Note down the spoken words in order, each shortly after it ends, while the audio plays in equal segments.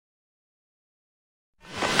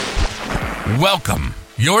Welcome.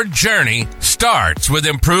 Your journey starts with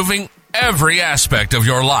improving every aspect of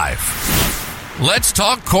your life. Let's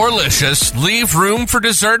Talk Corelicious, Leave Room for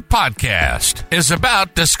Dessert podcast is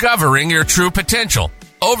about discovering your true potential,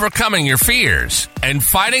 overcoming your fears, and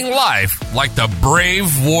fighting life like the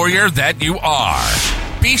brave warrior that you are.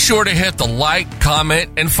 Be sure to hit the like,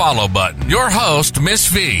 comment, and follow button. Your host, Miss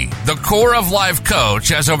V, the Core of Life coach,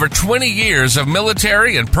 has over 20 years of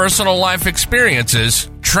military and personal life experiences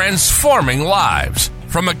transforming lives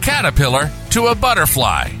from a caterpillar to a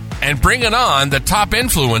butterfly and bringing on the top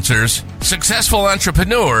influencers, successful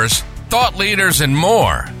entrepreneurs, thought leaders, and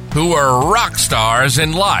more who are rock stars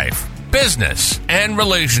in life, business, and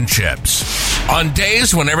relationships. On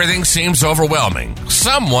days when everything seems overwhelming,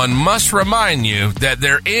 someone must remind you that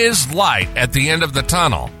there is light at the end of the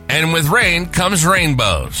tunnel. And with rain comes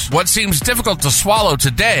rainbows. What seems difficult to swallow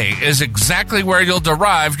today is exactly where you'll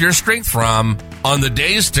derive your strength from on the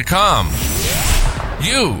days to come.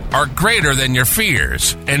 You are greater than your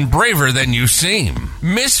fears and braver than you seem.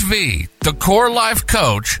 Miss V, the Core Life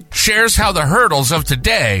coach, shares how the hurdles of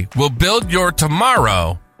today will build your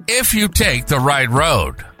tomorrow if you take the right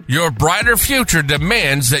road. Your brighter future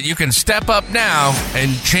demands that you can step up now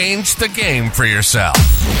and change the game for yourself.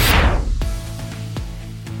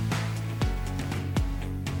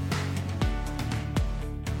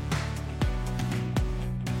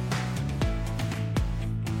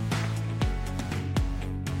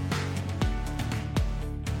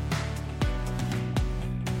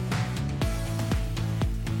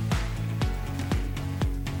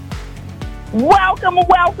 Welcome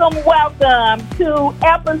to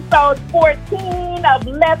episode 14 of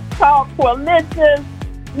Let's Talk Corelicious,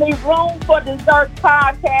 Leave Room for Dessert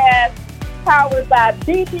podcast, powered by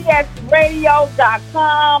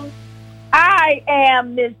bbsradio.com. I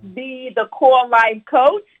am Miss B, the Core Life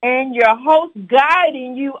coach, and your host,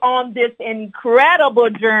 guiding you on this incredible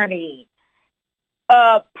journey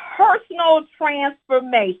of personal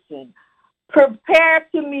transformation. Prepare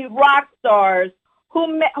to meet rock stars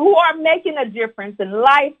who are making a difference in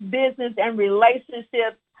life, business, and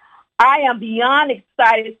relationships. I am beyond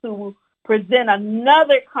excited to present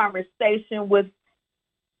another conversation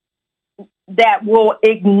that will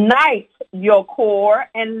ignite your core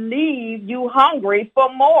and leave you hungry for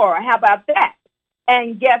more. How about that?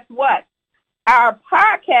 And guess what? Our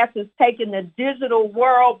podcast is taking the digital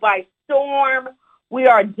world by storm. We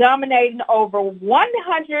are dominating over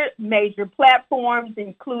 100 major platforms,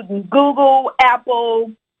 including Google,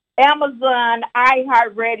 Apple, Amazon,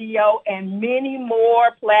 iHeartRadio, and many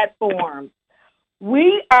more platforms.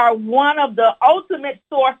 We are one of the ultimate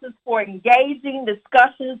sources for engaging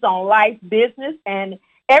discussions on life, business, and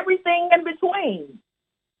everything in between.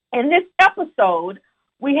 In this episode,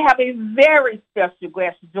 we have a very special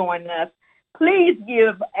guest joining us. Please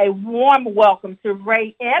give a warm welcome to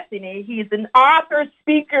Ray Anthony. He's an author,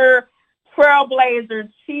 speaker, trailblazer,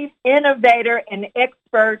 chief innovator, and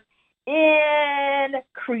expert in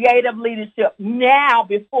creative leadership. Now,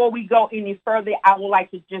 before we go any further, I would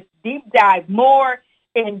like to just deep dive more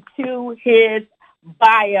into his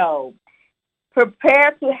bio.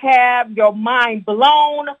 Prepare to have your mind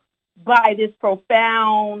blown by this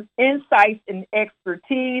profound insights and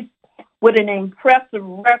expertise. With an impressive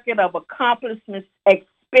record of accomplishments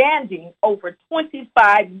expanding over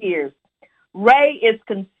 25 years, Ray is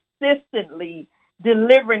consistently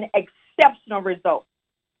delivering exceptional results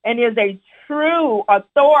and is a true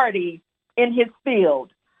authority in his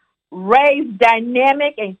field. Ray's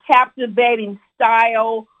dynamic and captivating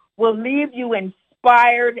style will leave you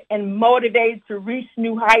inspired and motivated to reach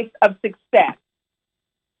new heights of success.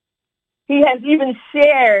 He has even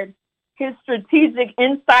shared his strategic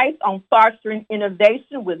insights on fostering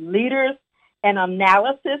innovation with leaders and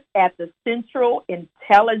analysis at the Central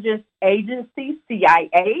Intelligence Agency,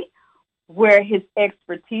 CIA, where his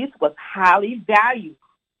expertise was highly valued.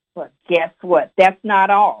 But guess what? That's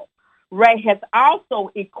not all. Ray has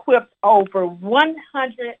also equipped over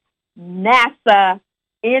 100 NASA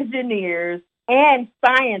engineers and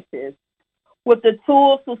scientists with the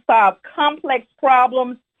tools to solve complex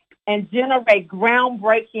problems and generate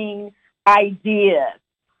groundbreaking ideas.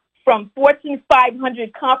 From Fortune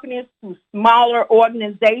 500 companies to smaller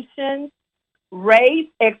organizations, Ray's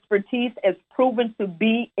expertise has proven to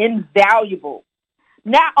be invaluable.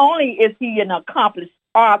 Not only is he an accomplished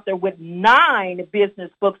author with 9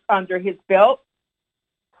 business books under his belt,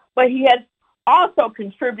 but he has also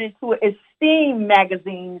contributed to esteemed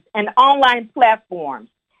magazines and online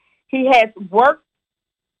platforms. He has worked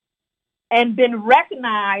and been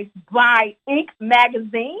recognized by Inc.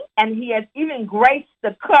 magazine, and he has even graced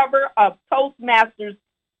the cover of Toastmasters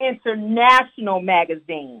International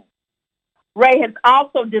magazine. Ray has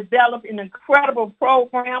also developed an incredible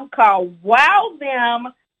program called Wow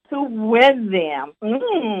Them to Win Them,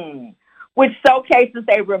 which showcases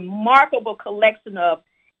a remarkable collection of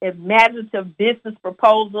imaginative business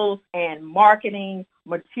proposals and marketing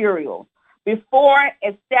materials. Before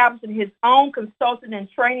establishing his own consulting and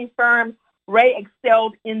training firm, Ray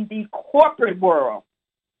excelled in the corporate world,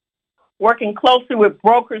 working closely with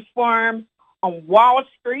brokerage firms on Wall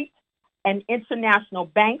Street and international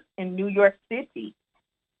banks in New York City.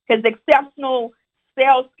 His exceptional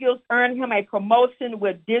sales skills earned him a promotion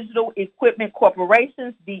with Digital Equipment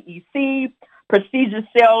Corporation's DEC Prestigious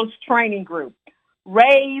Sales Training Group.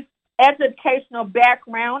 Ray's educational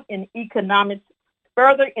background in economics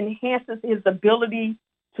further enhances his ability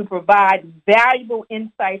to provide valuable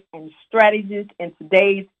insights and strategies in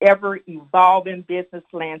today's ever-evolving business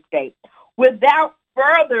landscape. Without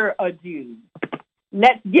further ado,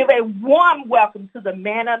 let's give a warm welcome to the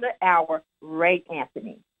man of the hour, Ray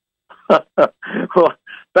Anthony. Well,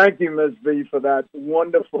 thank you, Ms. V, for that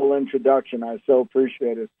wonderful introduction. I so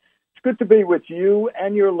appreciate it. It's good to be with you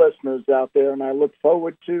and your listeners out there, and I look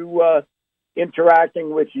forward to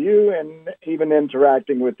interacting with you and even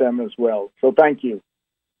interacting with them as well. So thank you.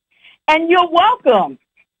 And you're welcome,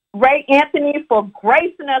 Ray Anthony, for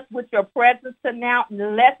gracing us with your presence tonight.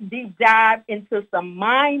 Let's deep dive into some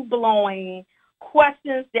mind-blowing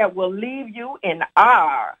questions that will leave you in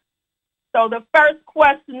awe. So the first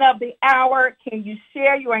question of the hour, can you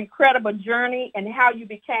share your incredible journey and how you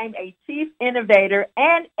became a chief innovator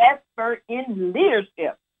and expert in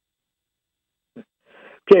leadership?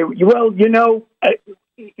 Okay, well,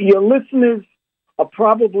 your listeners are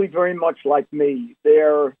probably very much like me.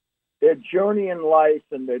 Their journey in life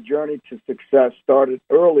and their journey to success started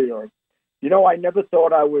earlier. I never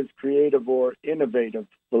thought I was creative or innovative,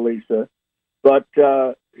 Felisa, but,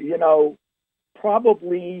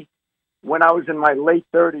 probably when I was in my late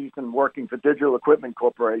 30s and working for Digital Equipment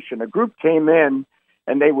Corporation, a group came in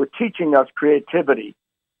and they were teaching us creativity,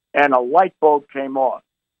 and a light bulb came on.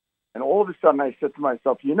 And all of a sudden I said to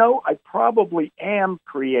myself, I probably am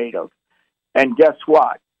creative. And guess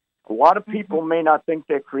what? A lot of people may not think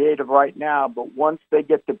they're creative right now, but once they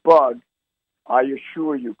get the bug, I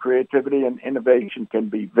assure you, creativity and innovation can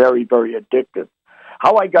be very, very addictive.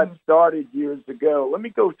 How I got started years ago, let me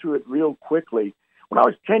go through it real quickly. When I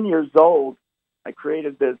was 10 years old, I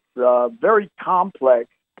created this very complex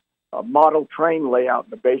model train layout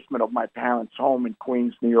in the basement of my parents' home in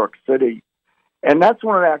Queens, New York City. And that's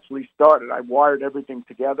when it actually started. I wired everything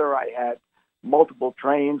together. I had multiple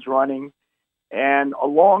trains running. And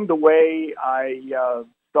along the way, I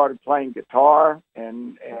started playing guitar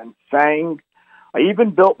and sang. I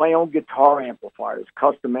even built my own guitar amplifiers,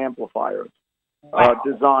 custom amplifiers,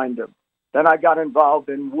 designed them. Then I got involved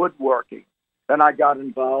in woodworking. Then I got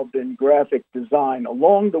involved in graphic design.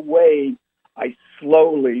 Along the way, I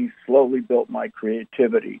slowly built my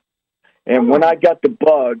creativity. And when I got the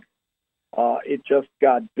bug, it just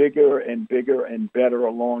got bigger and bigger and better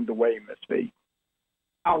along the way, Miss V.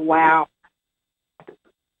 Oh, wow.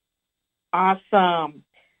 Awesome.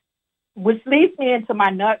 Which leads me into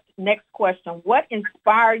my next question. What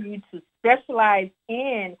inspired you to specialize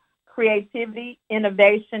in creativity,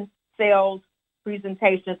 innovation, sales,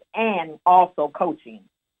 presentations, and also coaching?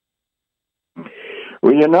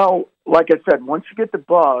 Well, like I said, once you get the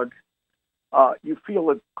bug, you feel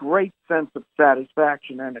a great sense of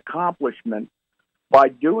satisfaction and accomplishment by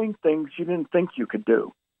doing things you didn't think you could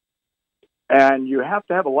do. And you have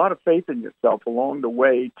to have a lot of faith in yourself along the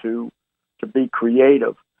way to be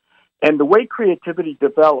creative. And the way creativity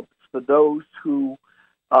develops for those who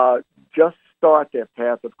just start their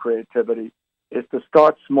path of creativity is to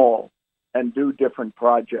start small and do different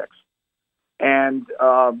projects. And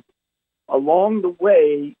along the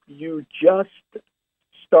way, you just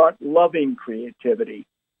start loving creativity.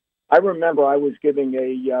 I remember I was giving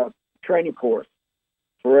a training course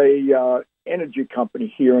for a energy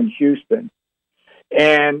company here in Houston.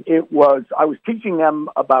 And I was teaching them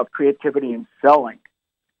about creativity and selling.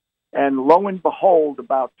 And lo and behold,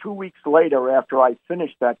 about 2 weeks later, after I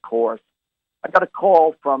finished that course, I got a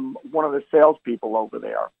call from one of the salespeople over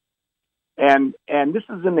there. And this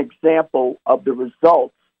is an example of the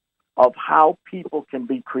results of how people can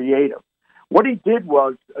be creative. What he did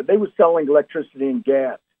was, they were selling electricity and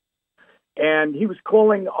gas. And he was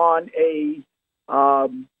calling on a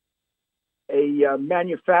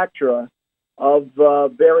manufacturer of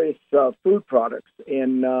various food products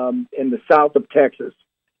in the south of Texas.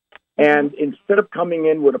 And instead of coming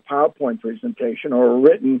in with a PowerPoint presentation or a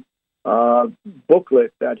written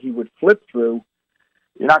booklet that he would flip through,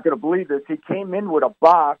 you're not going to believe this, he came in with a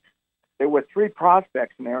box there were 3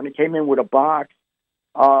 prospects in there, and he came in with a box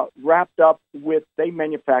wrapped up with, they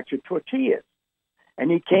manufactured tortillas.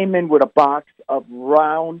 And he came in with a box of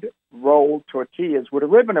round rolled tortillas with a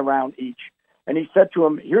ribbon around each. And he said to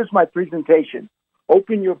him, here's my presentation.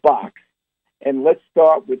 Open your box, and let's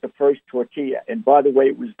start with the first tortilla. And by the way,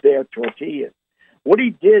 it was their tortillas. What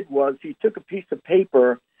he did was he took a piece of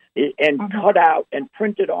paper and cut out and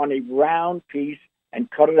printed on a round piece and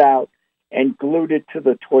cut it out and glued it to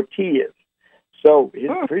the tortillas. So his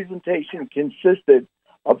presentation consisted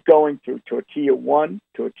of going through tortilla 1,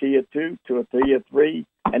 tortilla 2, tortilla 3,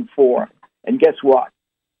 and 4. And guess what?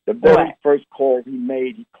 The very first call he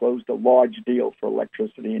made, he closed a large deal for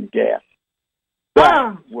electricity and gas.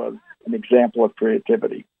 That was an example of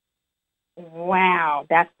creativity. Wow,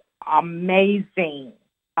 that's amazing.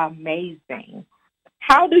 Amazing.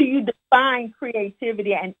 How do you define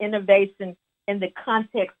creativity and innovation in the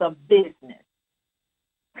context of business?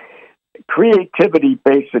 Creativity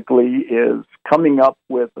basically is coming up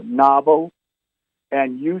with novel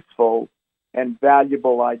and useful and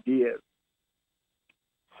valuable ideas.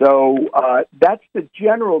 So that's the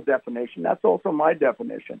general definition. That's also my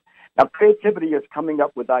definition. Now, creativity is coming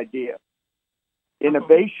up with ideas.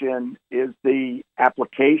 Innovation is the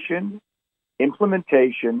application,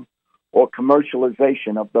 implementation, or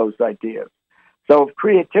commercialization of those ideas. So if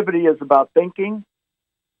creativity is about thinking,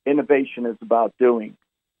 innovation is about doing.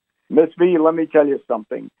 Miss V, let me tell you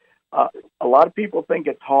something. A lot of people think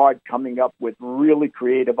it's hard coming up with really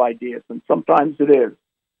creative ideas, and sometimes it is.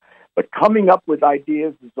 But coming up with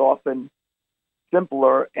ideas is often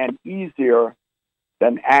simpler and easier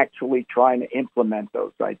than actually trying to implement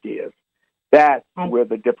those ideas. That's where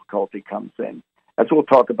the difficulty comes in, as we'll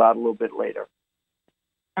talk about a little bit later.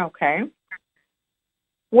 Okay.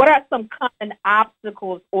 What are some common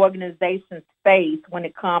obstacles organizations face when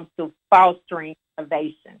it comes to fostering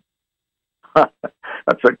innovation?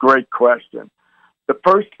 That's a great question. The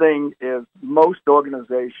first thing is most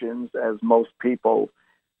organizations, as most people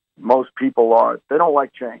are, they don't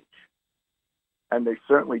like change. And they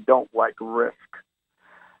certainly don't like risk.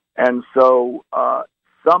 And so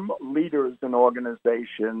some leaders in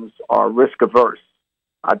organizations are risk averse.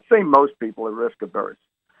 I'd say most people are risk averse.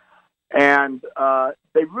 And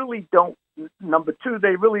they really don't, number two,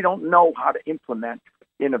 they really don't know how to implement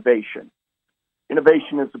innovation.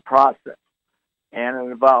 Innovation is a process. And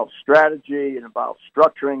it involves strategy, it involves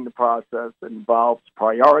structuring the process, it involves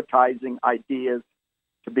prioritizing ideas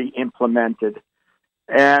to be implemented.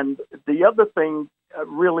 And the other thing,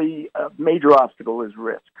 really a major obstacle is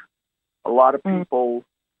risk. A lot of people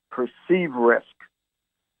perceive risk.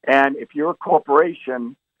 And if you're a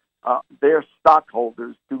corporation, their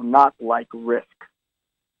stockholders do not like risk.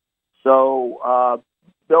 So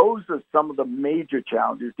those are some of the major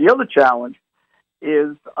challenges. The other challenge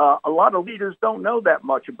is a lot of leaders don't know that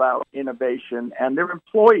much about innovation, and their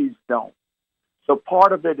employees don't. So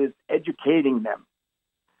part of it is educating them.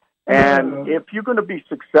 And if you're going to be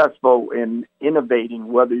successful in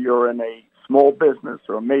innovating, whether you're in a small business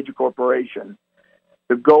or a major corporation,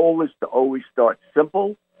 the goal is to always start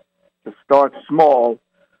simple, to start small,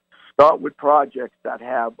 start with projects that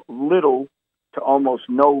have little to almost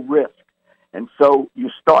no risk. And so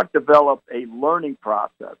you start develop a learning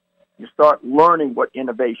process. You start learning what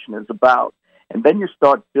innovation is about, and then you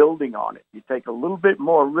start building on it. You take a little bit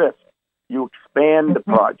more risk. You expand the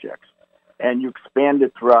projects, and you expand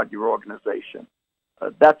it throughout your organization.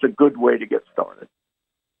 That's a good way to get started.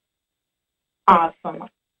 Awesome.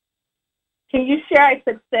 Can you share a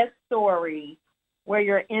success story where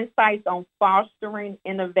your insights on fostering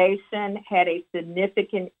innovation had a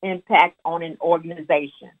significant impact on an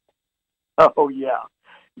organization? Oh, yeah.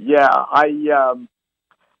 Yeah,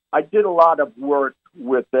 I did a lot of work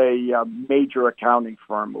with a major accounting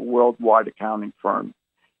firm, a worldwide accounting firm.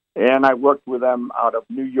 And I worked with them out of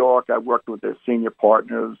New York. I worked with their senior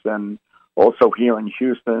partners and also here in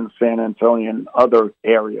Houston, San Antonio, and other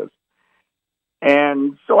areas.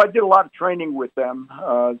 And so I did a lot of training with them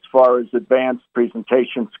as far as advanced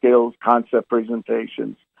presentation skills, concept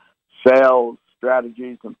presentations, sales,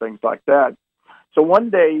 strategies, and things like that. So one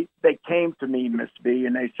day they came to me, Miss B,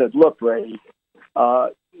 and they said, look, Ray,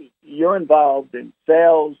 you're involved in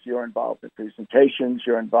sales, you're involved in presentations,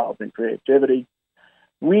 you're involved in creativity.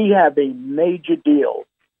 We have a major deal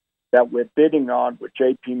that we're bidding on with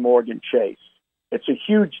J.P. Morgan Chase. It's a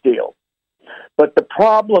huge deal. But the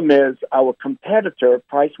problem is our competitor,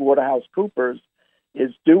 PricewaterhouseCoopers,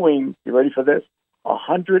 is doing, you ready for this,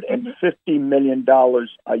 $150 million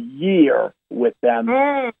a year with them,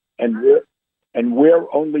 and we're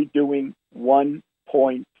only doing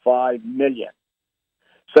 $1.5 million.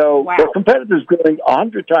 So Wow. their competitors doing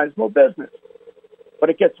 100 times more business. But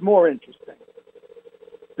it gets more interesting.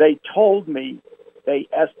 They told me they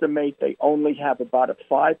estimate they only have about a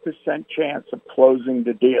 5% chance of closing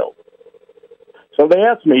the deal. So they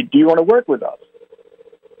asked me, do you want to work with us?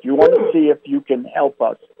 Do you want to see if you can help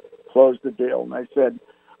us close the deal? And I said,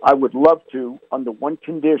 I would love to, under one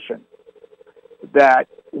condition, that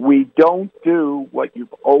we don't do what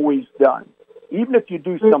you've always done. Even if you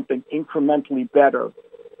do something incrementally better,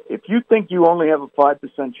 if you think you only have a 5%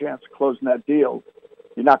 chance of closing that deal,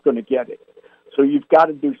 you're not going to get it. So you've got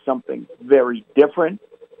to do something very different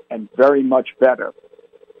and very much better.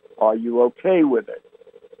 Are you okay with it?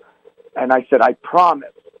 And I said, I promise.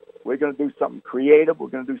 We're going to do something creative. We're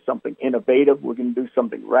going to do something innovative. We're going to do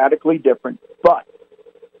something radically different. But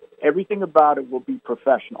everything about it will be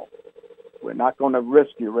professional. We're not going to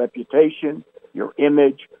risk your reputation, your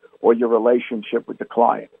image, or your relationship with the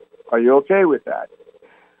client. Are you okay with that?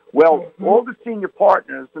 Well, all the senior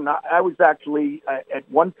partners, and I was actually, at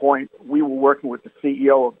one point, we were working with the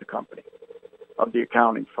CEO of the company, of the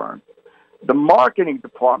accounting firm. The marketing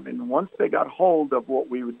department, once they got hold of what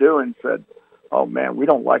we were doing, said, oh, man, we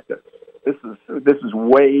don't like this. This is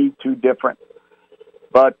way too different.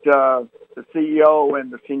 But the CEO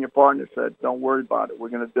and the senior partner said, don't worry about it. We're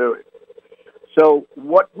going to do it. So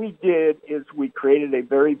what we did is we created a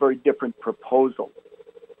very, very different proposal.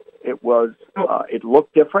 It was, it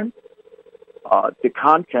looked different. The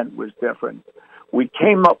content was different. We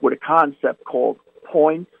came up with a concept called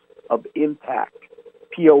points of impact,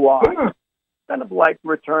 POI, kind of like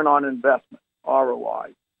return on investment,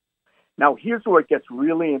 ROI. Now, here's where it gets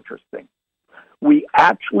really interesting. We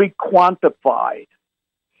actually quantified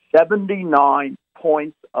 79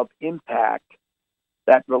 points of impact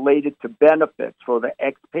that related to benefits for the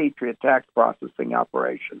expatriate tax processing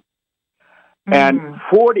operation. And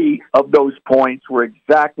 40 of those points were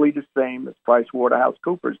exactly the same as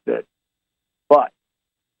PricewaterhouseCoopers did. But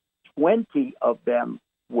 20 of them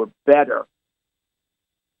were better,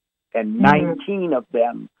 and 19 of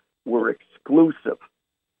them were exclusive.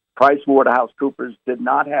 PricewaterhouseCoopers did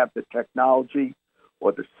not have the technology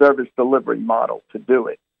or the service delivery model to do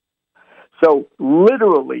it. So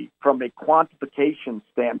literally, from a quantification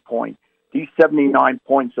standpoint, these 79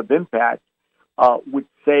 points of impact would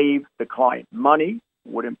save the client money,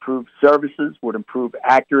 would improve services, would improve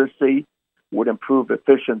accuracy, would improve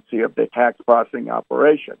efficiency of the tax processing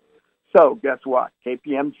operation. So guess what?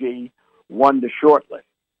 KPMG won the shortlist.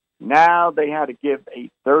 Now they had to give a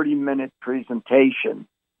 30-minute presentation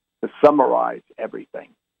to summarize everything.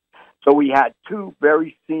 So we had two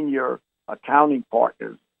very senior accounting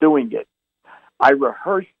partners doing it. I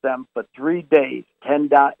rehearsed them for 3 days, 10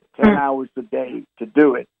 hours a day to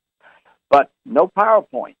do it. But no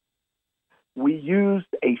PowerPoint. We used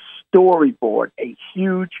a storyboard, a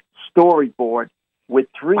huge storyboard with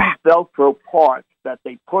 3 Velcro parts that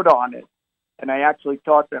they put on it. And I actually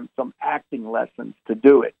taught them some acting lessons to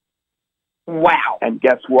do it. Wow. And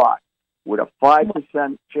guess what? With a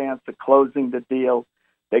 5% chance of closing the deal,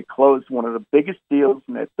 they closed one of the biggest deals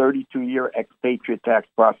in their 32-year expatriate tax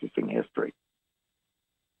processing history.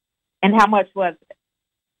 And how much was it?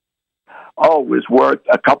 Oh, it was worth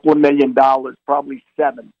a couple of $1 million, probably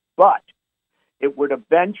 $7 million. But it would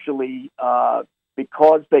eventually,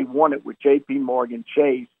 because they won it with J.P. Morgan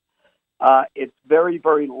Chase, it's very,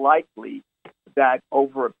 very likely that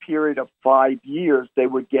over a period of 5 years, they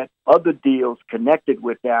would get other deals connected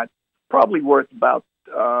with that, probably worth about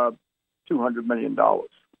 $200 million.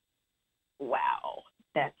 Wow,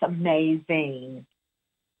 that's amazing.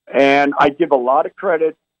 And I give a lot of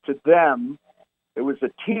credit to them. It was a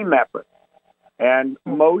team effort. And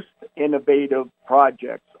most innovative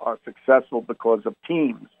projects are successful because of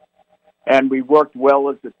teams. And we worked well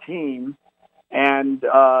as a team, and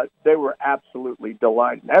they were absolutely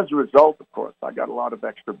delighted. As a result, of course, I got a lot of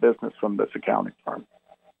extra business from this accounting firm.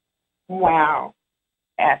 Wow.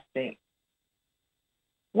 Fantastic.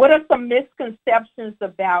 What are some misconceptions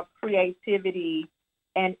about creativity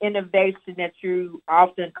and innovation that you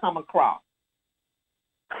often come across?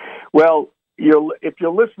 Well, if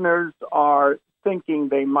your listeners are thinking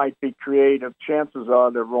they might be creative, chances are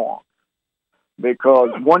they're wrong. Because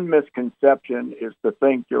one misconception is to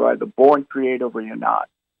think you're either born creative or you're not.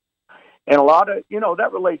 And a lot of, that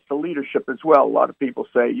relates to leadership as well. A lot of people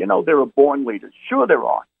say, there are born leaders. Sure, there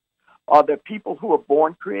are. Are there people who are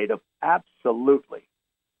born creative? Absolutely.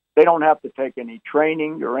 They don't have to take any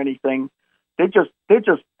training or anything. It's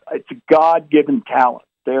a God-given talent.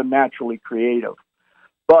 They're naturally creative.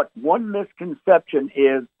 But one misconception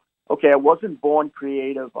is, okay, I wasn't born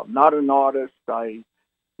creative. I'm not an artist.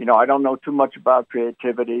 I don't know too much about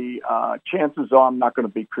creativity. Chances are I'm not going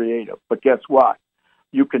to be creative. But guess what?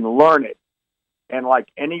 You can learn it. And like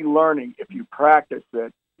any learning, if you practice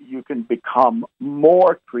it, you can become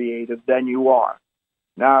more creative than you are.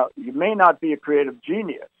 Now, you may not be a creative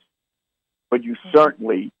genius, but you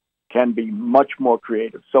certainly can be much more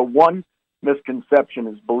creative. So one misconception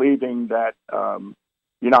is believing that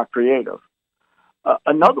you're not creative.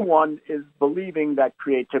 Another one is believing that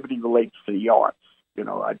creativity relates to the arts.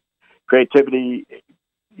 Creativity,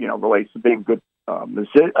 relates to being a good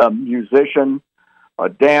musician, a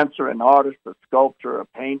dancer, an artist, a sculptor, a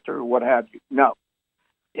painter, what have you. No.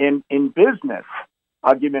 In business,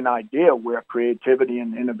 I'll give you an idea where creativity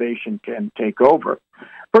and innovation can take over.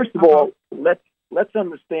 First of all, let's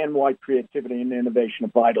understand why creativity and innovation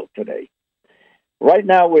are vital today. Right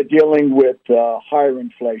now, we're dealing with higher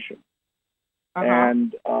inflation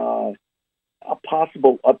and a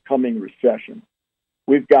possible upcoming recession.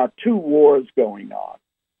 We've got 2 wars going on.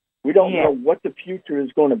 We don't know what the future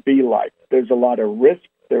is going to be like. There's a lot of risk.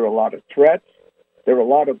 There are a lot of threats. There are a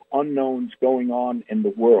lot of unknowns going on in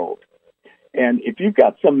the world. And if you've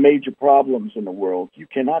got some major problems in the world, you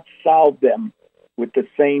cannot solve them with the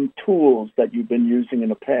same tools that you've been using in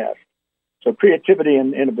the past. So creativity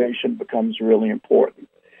and innovation becomes really important.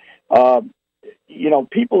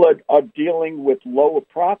 People are dealing with lower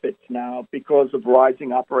profits now because of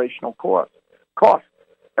rising operational costs.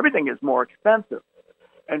 Everything is more expensive.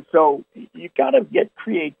 And so you've got to get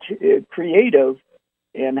creative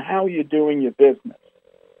in how you're doing your business.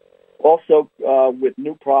 Also, with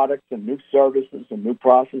new products and new services and new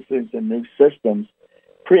processes and new systems,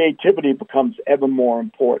 creativity becomes ever more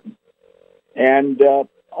important. And a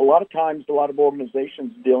lot of times, a lot of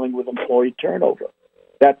organizations are dealing with employee turnover.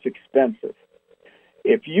 That's expensive.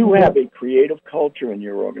 If you have a creative culture in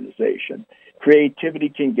your organization, creativity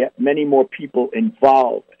can get many more people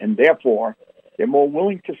involved, and therefore, they're more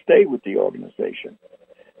willing to stay with the organization.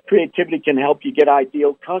 Creativity can help you get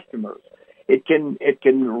ideal customers. It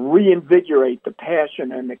can reinvigorate the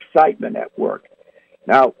passion and excitement at work.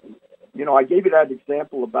 Now, I gave you that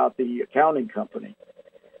example about the accounting company,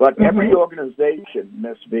 but every organization,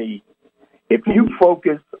 Ms. V, if you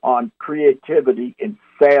focus on creativity in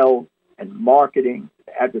sales and marketing,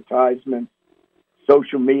 advertisements,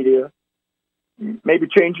 social media, maybe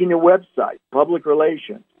changing your website, public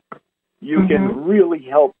relations, you can really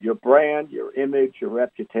help your brand, your image, your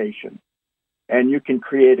reputation, and you can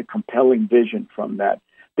create a compelling vision from that.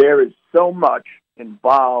 There is so much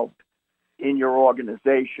involved in your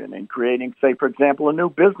organization in creating, say, for example, a new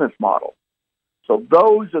business model. So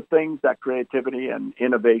those are things that creativity and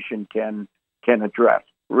innovation can address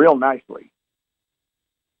real nicely.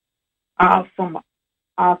 Awesome.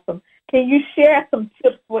 Can you share some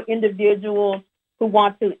tips for individuals who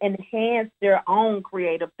want to enhance their own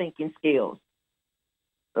creative thinking skills?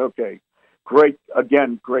 Okay. Great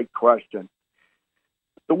question.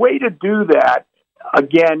 The way to do that,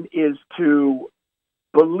 again, is to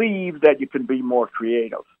believe that you can be more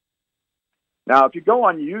creative. Now, if you go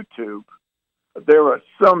on YouTube, there are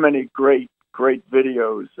so many great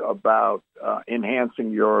videos about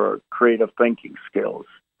enhancing your creative thinking skills.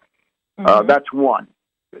 That's one.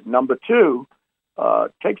 Number 2,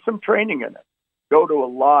 take some training in it. Go to a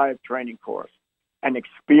live training course and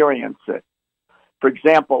experience it. For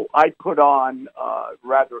example, I put on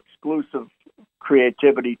rather exclusive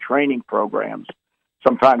creativity training programs,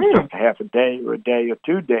 sometimes just half a day or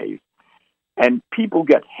 2 days, and people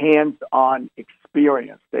get hands-on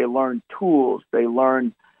experience. They learn tools. They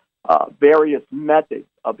learn various methods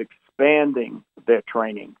of expanding their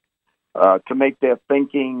training to make their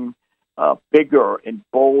thinking bigger and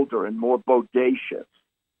bolder and more bodacious.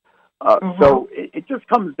 So it just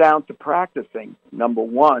comes down to practicing. Number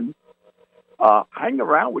 1, hang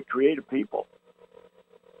around with creative people.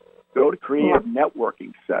 Go to creative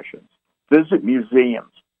networking sessions. Visit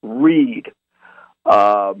museums. Read.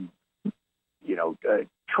 Try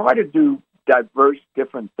to do diverse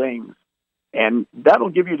different things, and that'll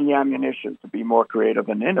give you the ammunition to be more creative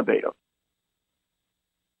and innovative.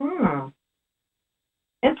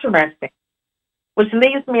 Interesting. Which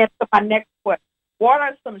leads me into my next question. What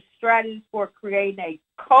are some strategies for creating a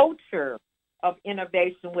culture of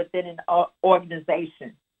innovation within an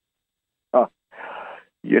organization?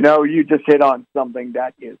 You just hit on something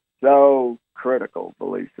that is so critical,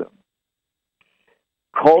 Belisa.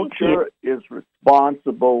 Culture is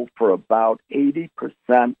responsible for about 80%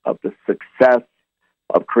 of the success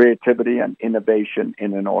of creativity and innovation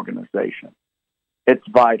in an organization. It's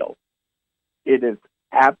vital. It is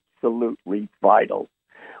absolutely vital.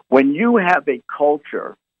 When you have a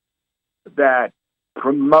culture that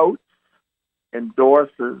promotes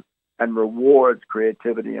endorses and rewards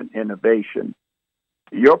creativity and innovation,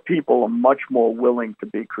 your people are much more willing to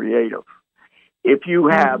be creative. If you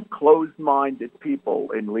have closed-minded people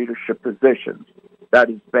in leadership positions, that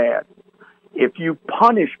is bad. If you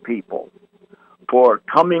punish people for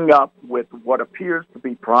coming up with what appears to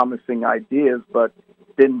be promising ideas but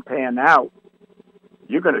didn't pan out,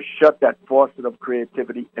 you're going to shut that faucet of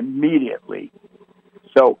creativity immediately.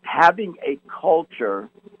 So having a culture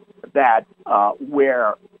that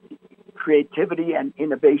where creativity and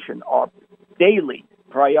innovation are daily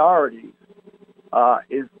priorities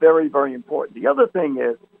is very, very important. The other thing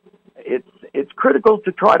is it's critical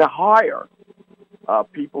to try to hire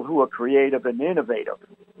people who are creative and innovative.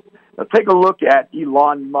 Now, take a look at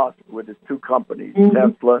Elon Musk with his two companies,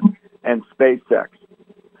 Tesla and SpaceX.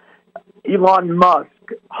 Elon Musk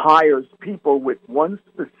hires people with one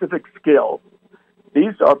specific skill.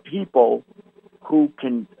 These are people who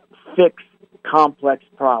can fix complex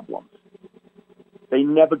problems. They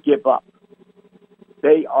never give up.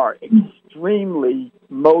 They are extremely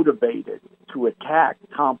motivated to attack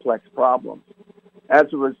complex problems. As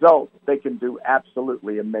a result, they can do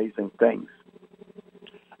absolutely amazing things.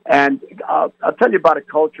 And I'll tell you about a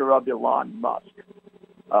culture of Elon Musk.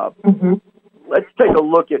 Let's take a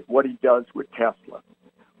look at what he does with Tesla.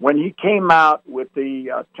 When he came out with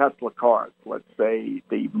the Tesla cars, let's say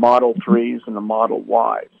the Model 3s and the Model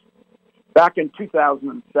Ys, back in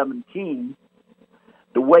 2017,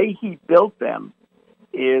 the way he built them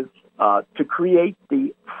is to create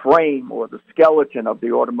the frame or the skeleton of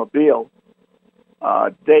the automobile.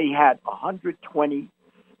 They had 120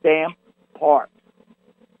 stamped parts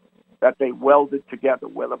that they welded together,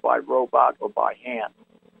 whether by robot or by hand.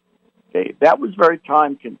 Okay, that was very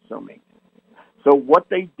time-consuming. So what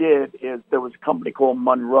they did is there was a company called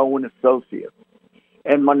Monroe and Associates,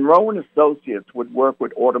 and Monroe and Associates would work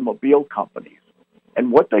with automobile companies.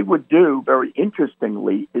 And what they would do, very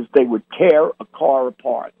interestingly, is they would tear a car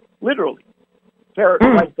apart, literally, tear it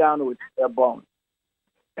right down to its bare bones.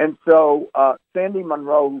 And so Sandy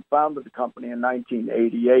Monroe, who founded the company in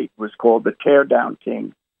 1988, was called the teardown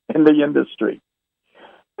king in the industry.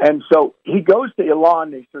 And so he goes to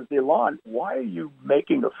Elon and he says, Elon, why are you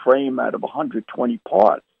making a frame out of 120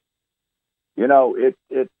 parts? You know,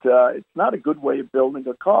 it's not a good way of building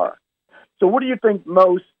a car. So what do you think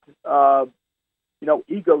most,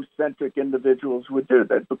 egocentric individuals would do?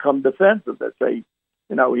 They'd become defensive. They'd say,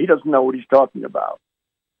 he doesn't know what he's talking about.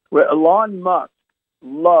 Where Elon Musk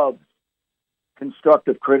loves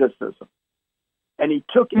constructive criticism, and he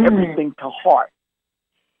took everything to heart.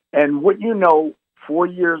 And what 4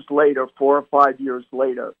 years later, 4 or 5 years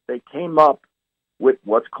later, they came up with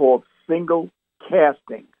what's called single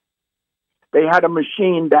casting. They had a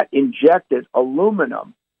machine that injected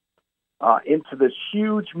aluminum into this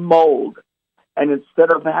huge mold, and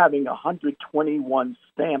instead of having 121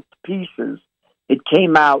 stamped pieces, it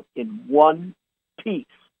came out in one piece.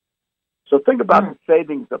 So think about the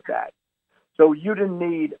savings of that. So you didn't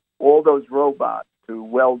need all those robots to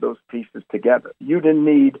weld those pieces together. You didn't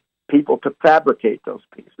need people to fabricate those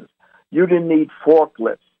pieces. You didn't need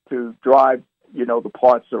forklifts to drive, the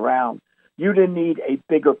parts around. You didn't need a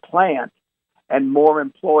bigger plant and more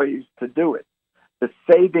employees to do it. The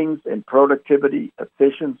savings in productivity,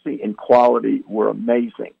 efficiency, and quality were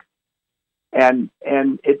amazing. And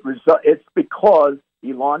it's because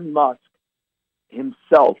Elon Musk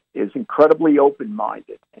himself is incredibly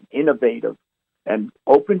open-minded and innovative and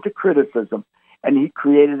open to criticism, and he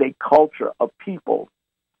created a culture of people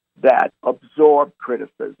that absorb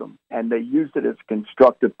criticism, and they use it as a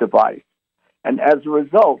constructive device. And as a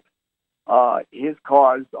result, his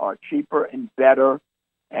cars are cheaper and better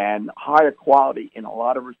and higher quality in a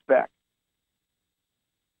lot of respects.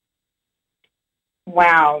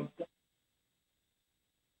 Wow.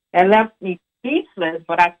 That left me speechless,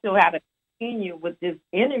 but I still have to continue with this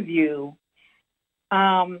interview.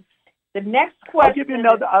 The next question...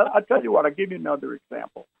 I'll tell you what, I'll give you another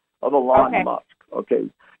example of Elon Musk. Okay.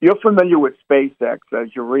 You're familiar with SpaceX,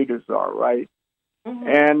 as your readers are, right?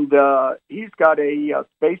 And he's got a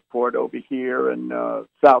spaceport over here in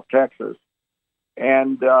South Texas.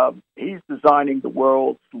 And he's designing the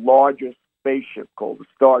world's largest spaceship called the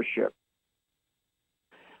Starship.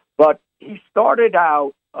 But he started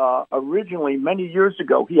out originally, many years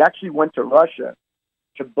ago, he actually went to Russia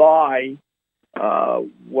to buy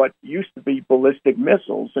what used to be ballistic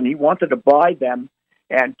missiles, and he wanted to buy them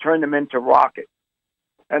and turn them into rockets.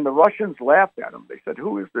 And the Russians laughed at him. They said,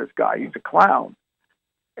 who is this guy? He's a clown.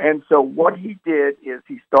 And so what he did is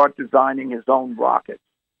he started designing his own rockets,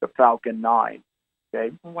 the Falcon 9.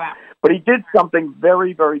 Okay? Wow. But he did something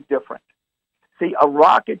very, very different. See, a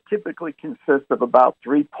rocket typically consists of about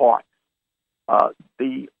three parts.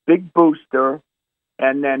 The big booster,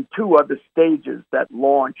 and then two other stages that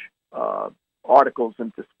launch articles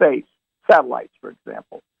into space, satellites, for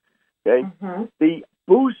example. Okay, the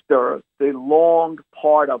booster, the long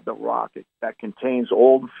part of the rocket that contains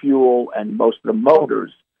all the fuel and most of the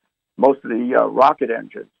motors, most of the rocket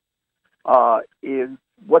engines, is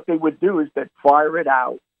what they would do is that fire it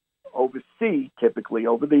out over sea, typically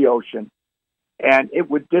over the ocean, and it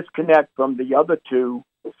would disconnect from the other two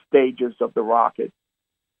stages of the rocket,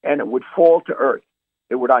 and it would fall to Earth.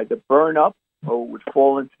 It would either burn up or it would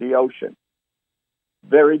fall into the ocean.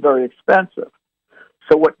 Very, very expensive.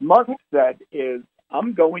 So what Musk said is,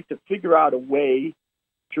 I'm going to figure out a way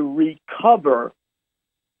to recover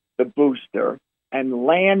the booster and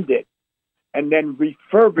land it and then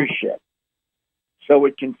refurbish it so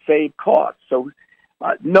it can save costs. So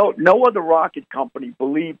no other rocket company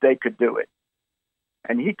believed they could do it.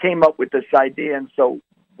 And he came up with this idea. And so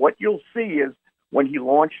what you'll see is when he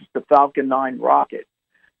launches the Falcon 9 rocket,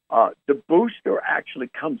 the booster actually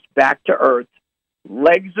comes back to Earth,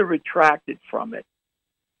 legs are retracted from it,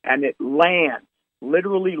 and it lands,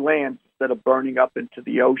 literally lands instead of burning up into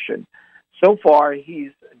the ocean. So far,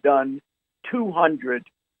 he's done 200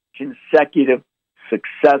 consecutive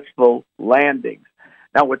successful landings.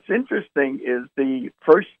 Now, what's interesting is the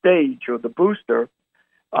first stage, or the booster,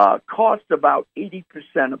 costs about 80%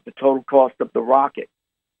 of the total cost of the rocket.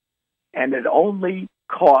 And it only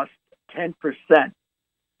costs 10%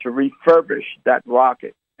 to refurbish that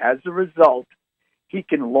rocket. As a result, he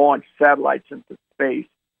can launch satellites into space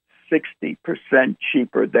 60%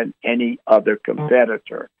 cheaper than any other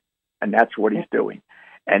competitor. And that's what he's doing.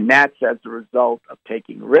 And that's as a result of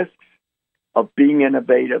taking risks, of being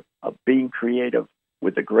innovative, of being creative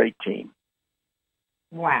with a great team.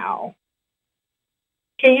 Wow.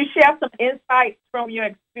 Can you share some insights from your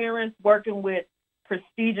experience working with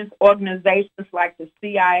prestigious organizations like the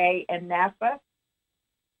CIA and NASA?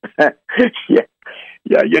 Yeah.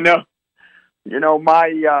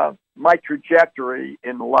 My trajectory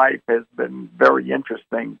in life has been very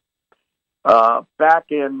interesting. Back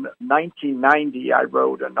in 1990, I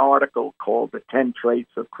wrote an article called The 10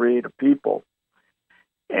 Traits of Creative People.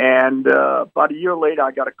 And about a year later,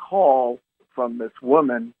 I got a call from this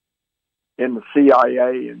woman in the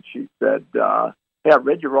CIA, and she said, hey, I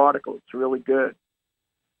read your article. It's really good.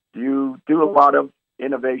 Do you do a lot of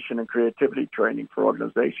innovation and creativity training for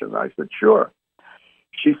organizations? I said, sure.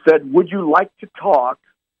 She said, would you like to talk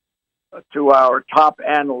to our top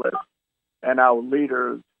analysts and our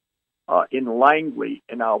leaders in Langley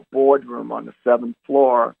in our boardroom on the 7th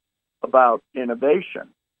floor about innovation?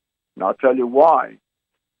 And I'll tell you why.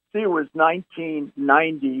 See, it was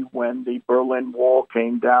 1990 when the Berlin Wall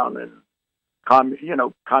came down and,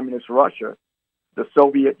 communist Russia, the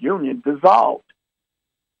Soviet Union dissolved.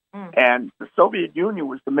 And the Soviet Union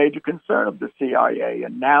was the major concern of the CIA.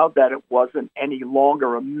 And now that it wasn't any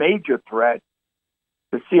longer a major threat,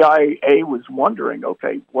 the CIA was wondering,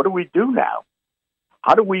 okay, what do we do now?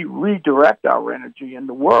 How do we redirect our energy in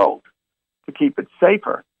the world to keep it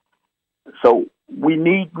safer? So we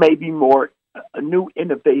need maybe a new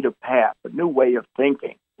innovative path, a new way of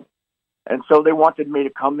thinking. And so they wanted me to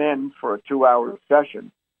come in for a 2-hour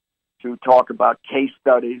session to talk about case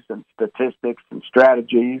studies and statistics and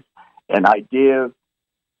strategies and ideas.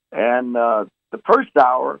 And the first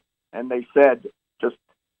hour, and they said, just,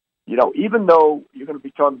 even though you're going to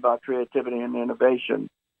be talking about creativity and innovation,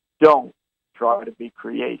 don't try to be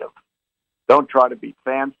creative. Don't try to be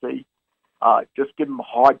fancy. Just give them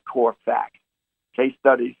hardcore facts, case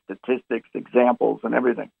studies, statistics, examples, and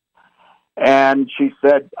everything. And she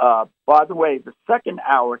said, by the way, the second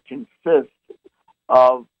hour consists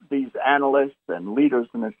of these analysts and leaders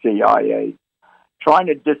in the CIA trying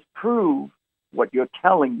to disprove what you're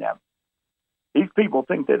telling them. These people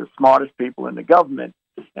think they're the smartest people in the government,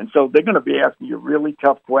 and so they're going to be asking you really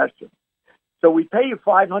tough questions. So we pay you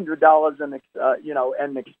 $500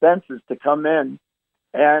 and expenses to come in,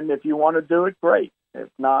 and if you want to do it, great. If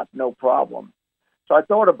not, no problem. So I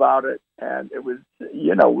thought about it, and it was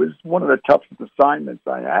one of the toughest assignments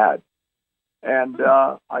I had. And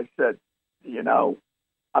I said,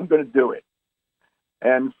 I'm going to do it.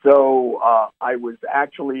 And so I was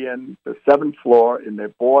actually in the 7th floor in their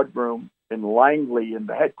boardroom in Langley, in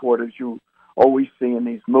the headquarters you always see in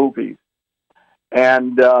these movies.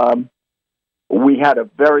 And we had a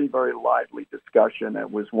very, very lively discussion. It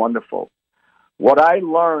was wonderful. What I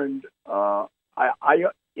learned, I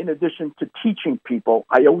in addition to teaching people,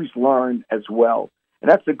 I always learn as well. And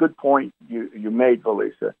that's a good point you made,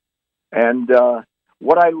 Valisa. And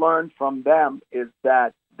what I learned from them is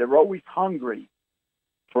that they're always hungry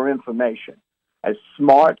for information. As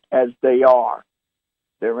smart as they are,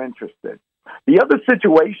 they're interested. The other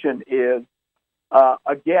situation is,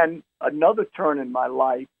 again, another turn in my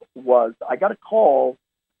life was I got a call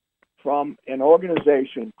from an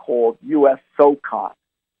organization called U.S. SOCOM.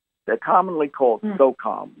 They're commonly called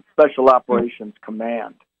SOCOM, Special Operations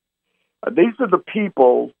Command. These are the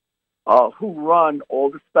people who run all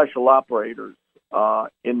the special operators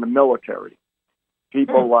in the military.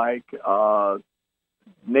 People like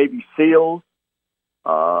Navy SEALs,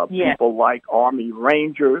 people like Army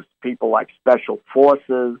Rangers, people like Special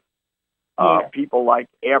Forces, people like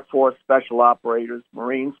Air Force Special Operators,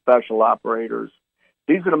 Marine Special Operators.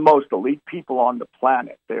 These are the most elite people on the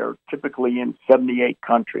planet. They're typically in 78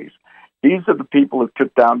 countries. These are the people who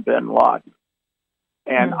took down bin Laden.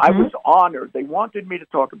 And I was honored. They wanted me to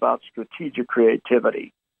talk about strategic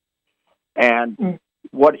creativity. And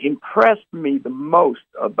what impressed me the most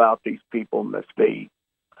about these people, Miss B,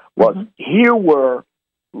 was here were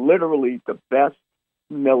literally the best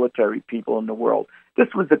military people in the world. This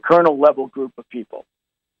was a colonel-level group of people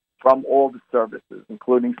from all the services,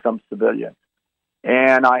 including some civilians.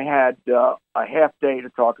 And I had a half day to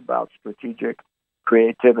talk about strategic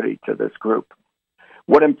creativity to this group.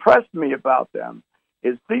 What impressed me about them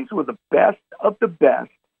is these were the best of the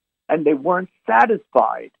best, and they weren't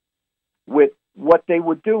satisfied with what they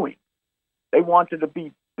were doing. They wanted to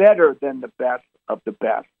be better than the best of the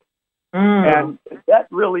best. And that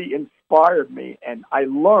really inspired me, and I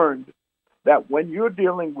learned that when you're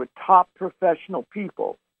dealing with top professional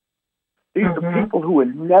people, these are people who are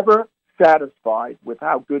never satisfied with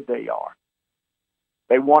how good they are.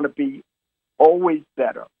 They want to be always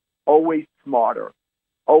better, always smarter,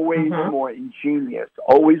 always more ingenious,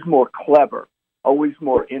 always more clever, always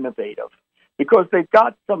more innovative, because they've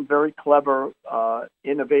got some very clever,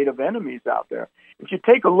 innovative enemies out there. If you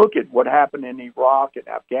take a look at what happened in Iraq and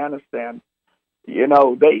Afghanistan, you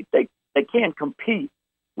know, they can't compete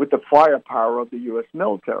with the firepower of the U.S.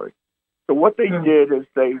 military. So what they did is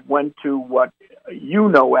they went to what you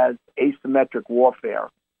know as asymmetric warfare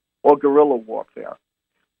or guerrilla warfare.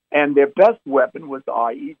 And their best weapon was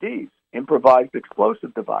IEDs, improvised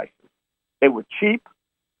explosive devices. They were cheap,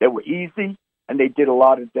 they were easy, and they did a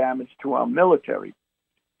lot of damage to our military.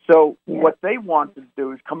 So what they wanted to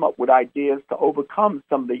do is come up with ideas to overcome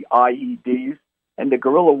some of the IEDs and the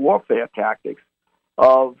guerrilla warfare tactics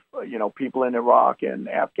of, you know, people in Iraq and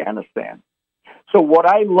Afghanistan. So what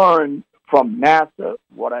I learned from NASA,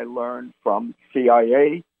 what I learned from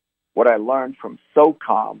CIA, what I learned from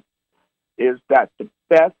SOCOM is that the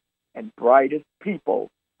best and brightest people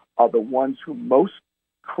are the ones who most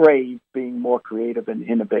crave being more creative and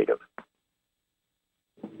innovative.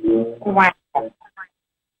 Wow.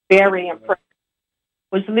 Very impressive.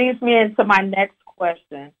 Which leads me into my next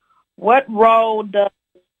question. What role does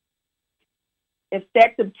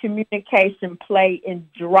effective communication play in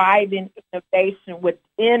driving innovation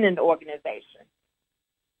within an organization?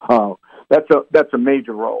 Oh, that's a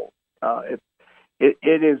major role. It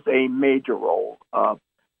is a major role.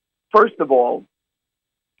 First of all,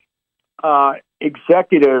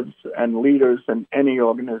 executives and leaders in any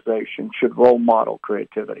organization should role model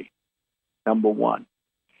creativity, number one.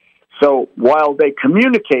 So while they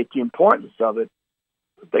communicate the importance of it,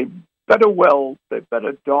 they better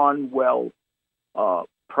darn well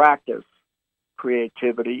practice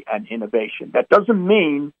creativity and innovation. That doesn't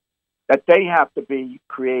mean that they have to be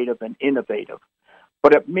creative and innovative,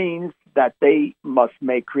 but it means that they must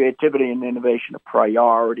make creativity and innovation a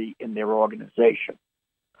priority in their organization.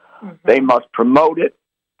 They must promote it.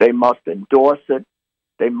 They must endorse it.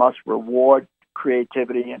 They must reward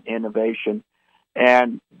creativity and innovation.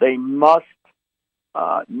 And they must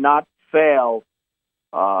not fail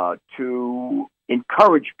to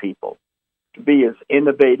encourage people to be as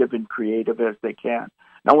innovative and creative as they can.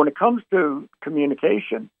 Now, when it comes to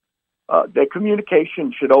communication, their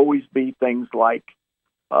communication should always be things like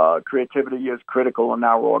creativity is critical in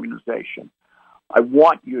our organization. I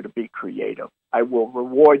want you to be creative. I will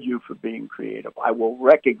reward you for being creative. I will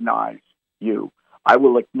recognize you. I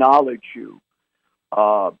will acknowledge you.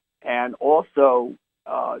 And also,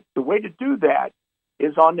 the way to do that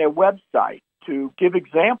is on their website to give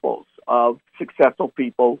examples of successful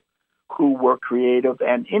people who were creative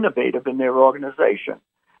and innovative in their organization.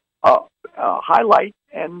 Highlight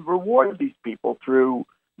and reward these people through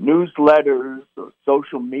newsletters or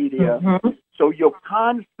social media. So you're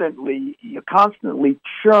constantly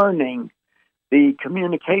churning the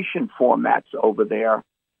communication formats over there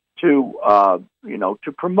to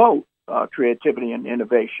promote creativity and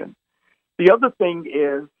innovation. The other thing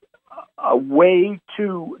is a way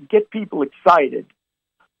to get people excited,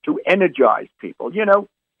 to energize people. You know,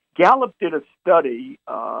 Gallup did a study.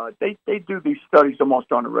 They do these studies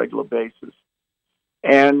almost on a regular basis.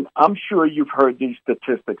 And I'm sure you've heard these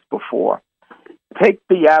statistics before. Take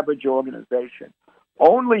the average organization.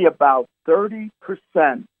 Only about 30%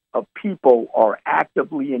 of people are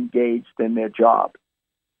actively engaged in their job.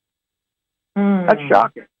 That's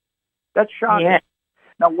shocking. That's shocking. Yeah.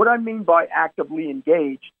 Now, what I mean by actively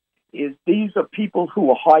engaged is these are people who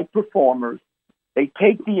are high performers. They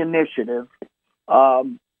take the initiative.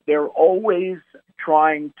 They're always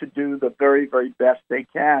trying to do the very, very best they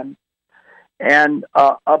can. And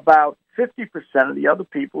about 50% of the other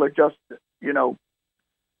people are just,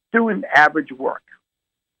 doing average work.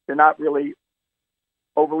 They're not really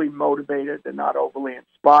overly motivated. They're not overly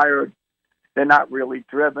inspired. They're not really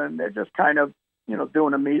driven. They're just kind of,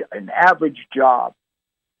 doing an average job.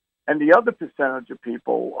 And the other percentage of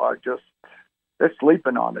people are just, they're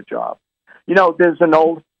sleeping on the job. There's an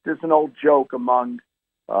old joke among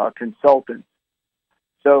consultants.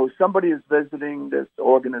 So somebody is visiting this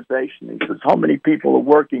organization. He says, "How many people are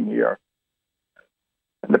working here?"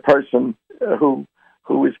 And the person who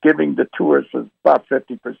is giving the tour says, "About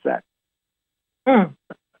 50%."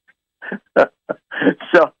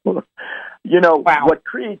 So, wow. What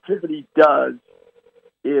creativity does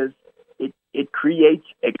is it creates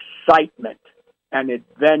excitement and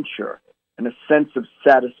adventure and a sense of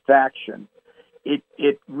satisfaction.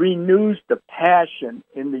 It renews the passion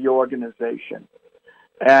in the organization.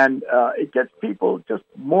 And it gets people just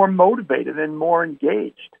more motivated and more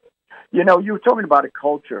engaged. You were talking about a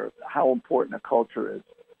culture, how important a culture is.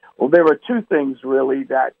 Well, there are two things really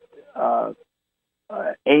that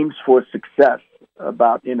aims for success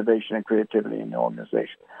about innovation and creativity in the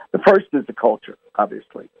organization. The first is the culture,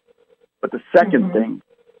 obviously. But the second thing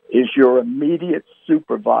is your immediate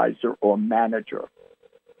supervisor or manager.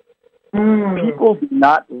 People do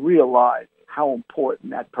not realize how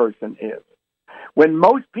important that person is. When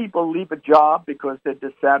most people leave a job because they're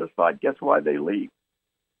dissatisfied, guess why they leave?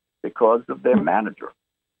 Because of their manager.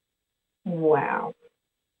 Wow.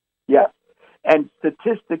 Yes. And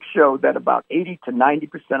statistics show that about 80 to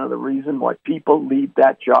 90% of the reason why people leave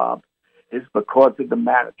that job is because of the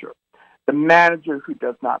manager. The manager who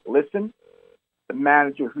does not listen, the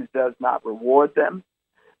manager who does not reward them,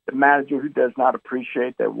 the manager who does not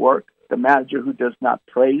appreciate their work, the manager who does not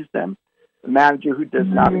praise them, the manager who does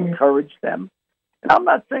not encourage them. And I'm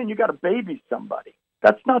not saying you got to baby somebody.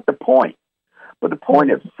 That's not the point. But the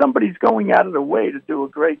point is, somebody's going out of their way to do a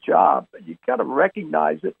great job, you got to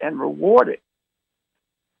recognize it and reward it.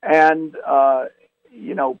 And,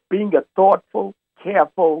 being a thoughtful,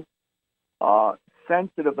 careful,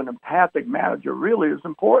 sensitive, and empathic manager really is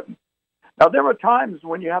important. Now, there are times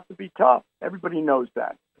when you have to be tough. Everybody knows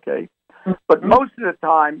that, okay? But most of the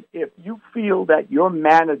time, if you feel that your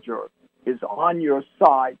manager is on your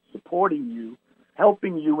side, supporting you,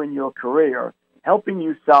 helping you in your career, helping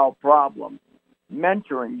you solve problems,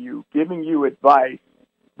 mentoring you, giving you advice,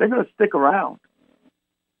 they're going to stick around.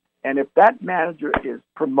 And if that manager is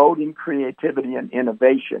promoting creativity and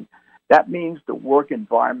innovation, that means the work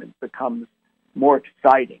environment becomes more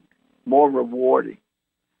exciting, more rewarding.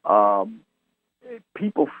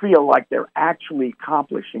 People feel like they're actually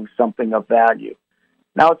accomplishing something of value.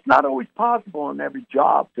 Now, it's not always possible in every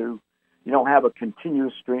job to, have a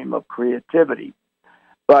continuous stream of creativity.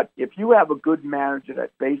 But if you have a good manager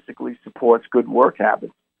that basically supports good work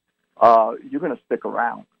habits, you're going to stick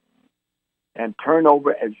around. And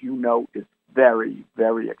turnover, as you know, is very,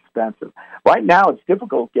 very expensive. Right now, it's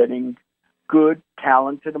difficult getting good,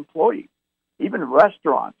 talented employees. Even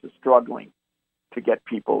restaurants are struggling to get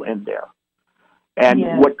people in there.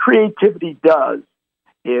 And what creativity does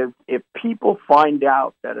is if people find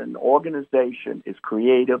out that an organization is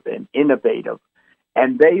creative and innovative,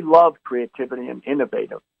 and they love creativity and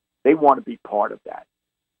innovative, they want to be part of that.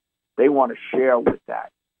 They want to share with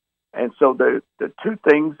that. And so the two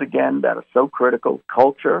things, again, that are so critical,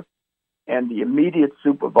 culture and the immediate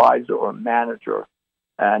supervisor or manager,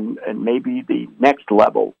 and maybe the next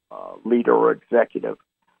level leader or executive,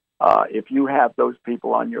 if you have those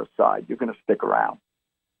people on your side, you're going to stick around.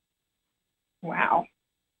 Wow.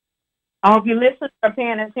 I hope you listeners are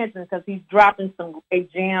paying attention because he's dropping some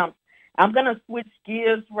great gems. I'm going to switch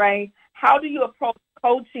gears, Ray. How do you approach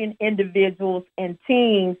coaching individuals and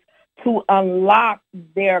teams to unlock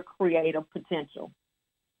their creative potential?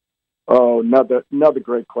 Oh, another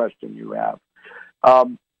great question you have.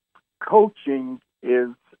 Coaching is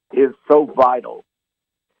so vital.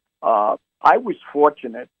 I was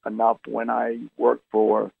fortunate enough when I worked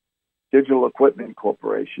for Digital Equipment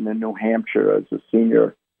Corporation in New Hampshire as a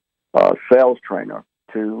senior sales trainer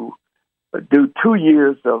to do 2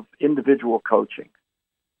 years of individual coaching.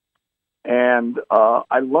 And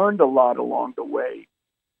I learned a lot along the way.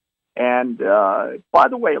 And by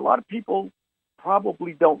the way, a lot of people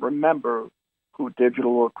probably don't remember who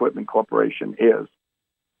Digital Equipment Corporation is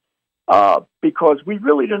because we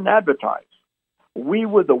really didn't advertise. We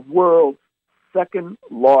were the world's second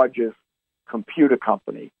largest computer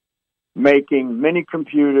company, making mini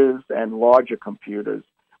computers and larger computers.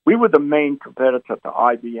 We were the main competitor to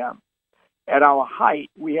IBM. At our height,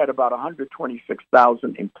 we had about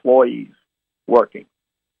 126,000 employees working.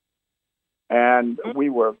 And we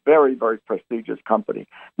were a very, very prestigious company.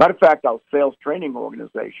 Matter of fact, our sales training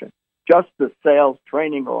organization, just the sales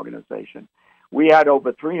training organization, we had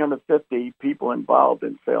over 350 people involved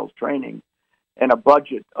in sales training and a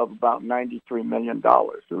budget of about $93 million. It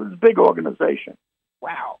was a big organization.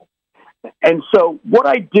 Wow. And so what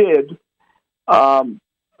I did,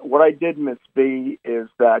 Miss B, is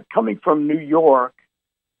that coming from New York,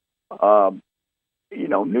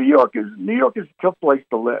 New York is a tough place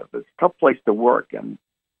to live. It's a tough place to work, and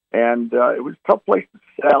it was a tough place to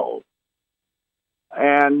sell.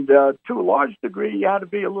 And to a large degree, you had to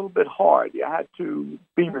be a little bit hard. You had to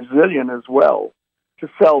be resilient as well to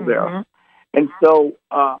sell there. Mm-hmm. And so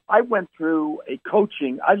I went through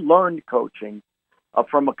I learned coaching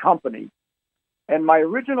from a company. And my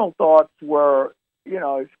original thoughts were,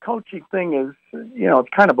 this coaching thing is, it's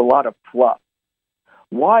kind of a lot of fluff.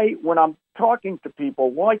 Why, when I'm talking to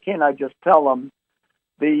people, why can't I just tell them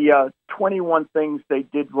the 21 things they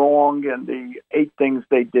did wrong and the 8 things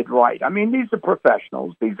they did right? I mean, these are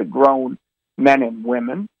professionals. These are grown men and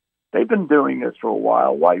women. They've been doing this for a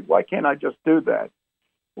while. Why can't I just do that?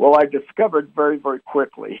 Well, I discovered very, very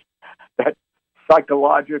quickly that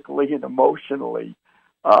psychologically and emotionally,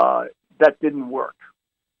 that didn't work.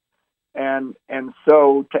 And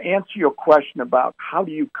so to answer your question about how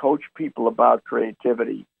do you coach people about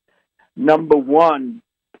creativity, number one,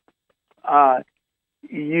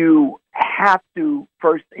 you have to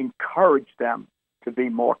first encourage them to be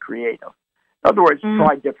more creative. In other words,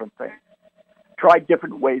 try different things. Try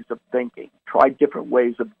different ways of thinking. Try different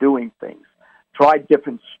ways of doing things. Try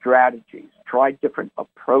different strategies. Try different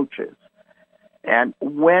approaches. And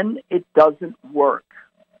when it doesn't work,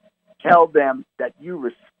 tell them that you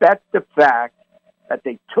respect the fact that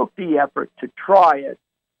they took the effort to try it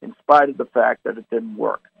in spite of the fact that it didn't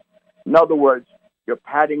work. In other words, you're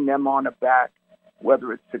patting them on the back,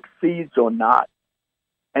 whether it succeeds or not.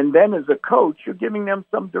 And then as a coach, you're giving them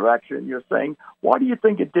some direction. You're saying, why do you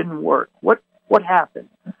think it didn't work? What happened?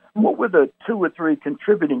 What were the 2 or 3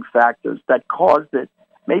 contributing factors that caused it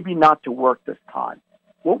maybe not to work this time?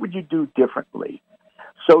 What would you do differently?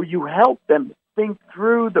 So you help them think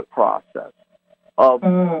through the process of,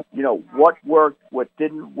 what worked, what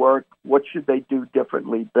didn't work, what should they do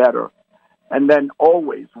differently better. And then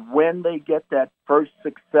always, when they get that first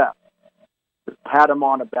success, just pat them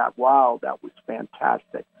on the back. Wow, that was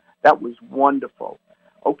fantastic. That was wonderful.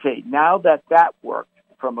 Okay, now that worked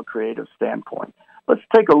from a creative standpoint, let's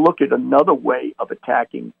take a look at another way of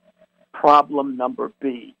attacking problem number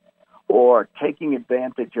B, or taking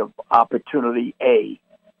advantage of opportunity A.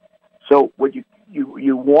 So what you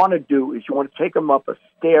want to do is you want to take them up a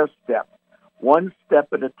stair step, one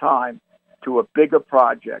step at a time, to a bigger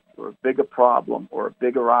project or a bigger problem or a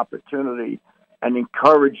bigger opportunity, and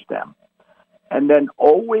encourage them. And then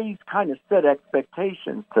always kind of set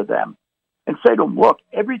expectations to them and say to them, look,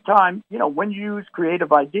 every time, when you use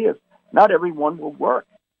creative ideas, not everyone will work.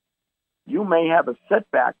 You may have a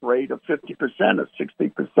setback rate of 50% or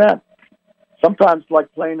 60%. Sometimes it's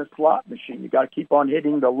like playing a slot machine. You got to keep on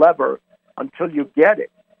hitting the lever until you get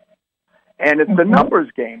it. And it's a numbers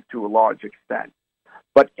game to a large extent.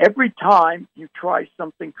 But every time you try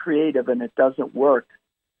something creative and it doesn't work,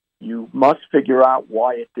 you must figure out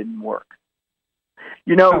why it didn't work.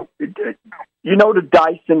 The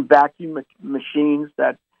Dyson vacuum machines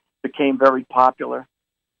that became very popular?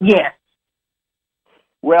 Yes.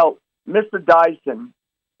 Well, Mr. Dyson,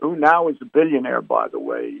 who now is a billionaire, by the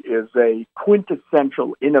way, is a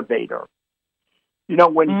quintessential innovator.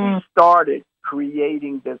 When he started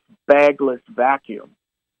creating this bagless vacuum,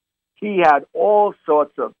 he had all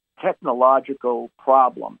sorts of technological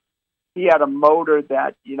problems. He had a motor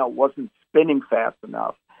that, wasn't spinning fast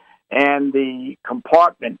enough, and the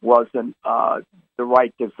compartment wasn't the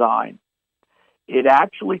right design. It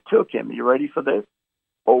actually took him, you ready for this?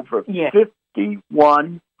 Over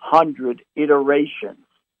 5,100 iterations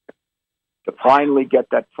to finally get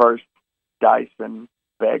that first Dyson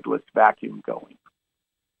bagless vacuum going.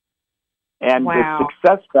 And the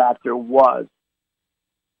success factor was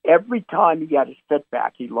every time he had a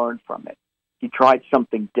setback, he learned from it. He tried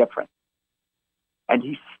something different, and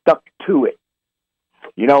he stuck to it.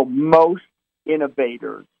 Most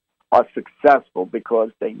innovators are successful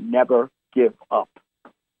because they never give up.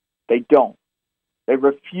 They don't. They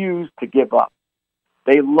refuse to give up.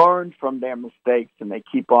 They learn from their mistakes and they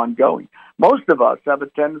keep on going. Most of us have a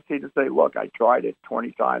tendency to say, look, I tried it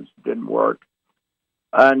 20 times, it didn't work.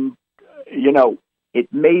 And, it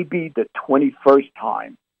may be the 21st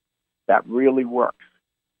time that really works.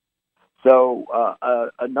 So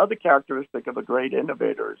another characteristic of a great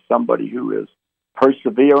innovator is somebody who is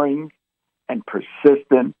persevering and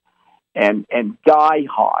persistent and die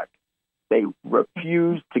hard. They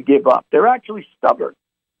refuse to give up. They're actually stubborn,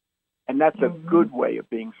 and that's a good way of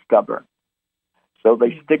being stubborn. So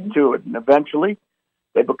they stick to it, and eventually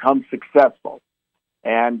they become successful.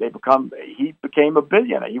 And he became a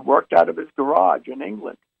billionaire. He worked out of his garage in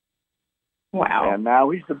England. Wow. And now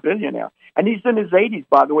he's a billionaire. And he's in his 80s,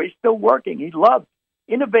 by the way. He's still working.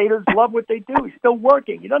 Innovators love what they do. He's still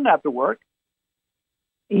working. He doesn't have to work.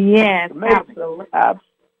 Yes, absolutely.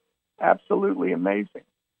 Absolutely amazing.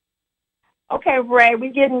 Okay, Ray,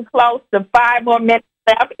 we're getting close to 5 more minutes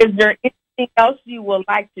left. Is there anything else you would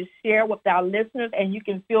like to share with our listeners? And you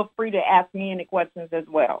can feel free to ask me any questions as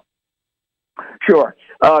well. Sure.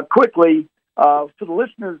 Quickly, for the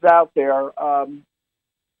listeners out there,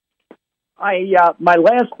 my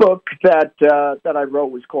last book that I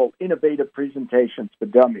wrote was called Innovator Presentations for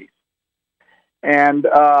Dummies. And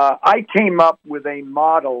I came up with a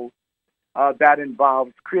model that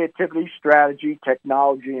involves creativity, strategy,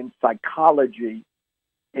 technology, and psychology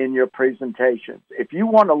in your presentations. If you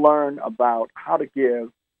want to learn about how to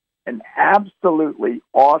give an absolutely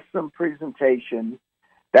awesome presentation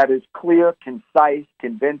that is clear, concise,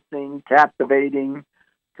 convincing, captivating,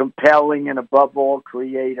 compelling, and above all,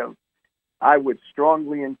 creative, I would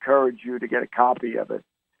strongly encourage you to get a copy of it.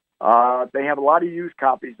 They have a lot of used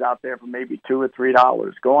copies out there for maybe $2 or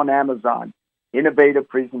 $3. Go on Amazon, Innovative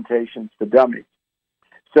Presentations for Dummies.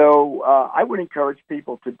 So I would encourage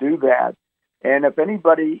people to do that. And if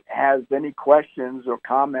anybody has any questions or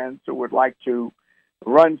comments or would like to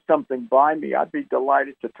run something by me, I'd be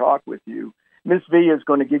delighted to talk with you. Ms. V is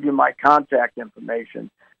going to give you my contact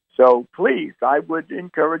information. So please, I would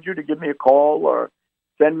encourage you to give me a call or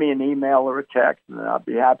send me an email or a text, and I'll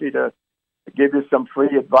be happy to give you some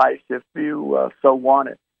free advice if you so want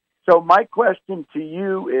it. So my question to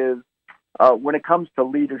you is, when it comes to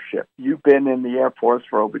leadership, you've been in the Air Force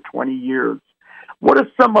for over 20 years. What are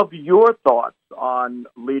some of your thoughts on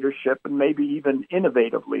leadership and maybe even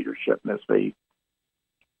innovative leadership, Ms. V?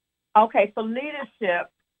 Okay, so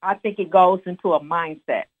leadership, I think it goes into a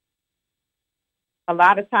mindset. A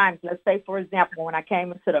lot of times, let's say, for example, when I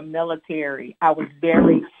came into the military, I was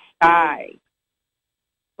very shy.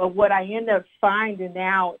 But what I end up finding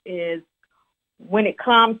out is when it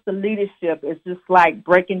comes to leadership, it's just like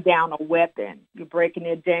breaking down a weapon. You're breaking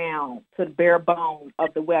it down to the bare bones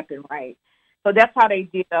of the weapon, right? So that's how they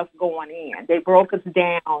did us going in. They broke us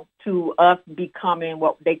down to us becoming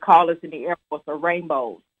what they call us in the Air Force, a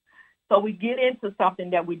rainbows. So we get into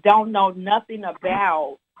something that we don't know nothing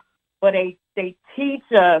about, but they teach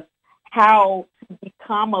us how to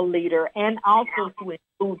become a leader and also to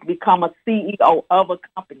include become a CEO of a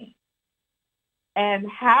company. And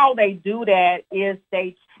how they do that is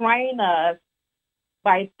they train us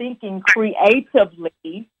by thinking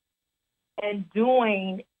creatively and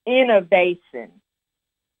doing innovation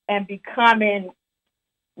and becoming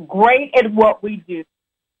great at what we do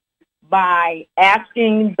by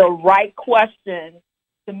asking the right questions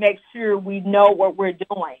to make sure we know what we're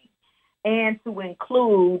doing, and to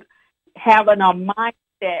include having a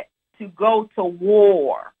mindset to go to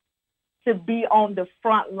war, to be on the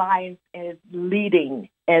front lines as leading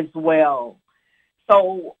as well.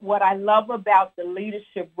 So what I love about the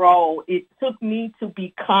leadership role, it took me to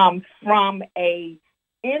become from a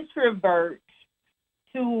introvert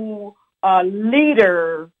to a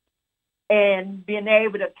leader and being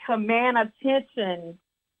able to command attention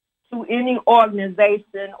to any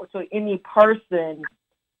organization or to any person,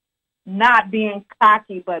 not being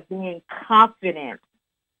cocky, but being confident.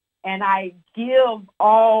 And I give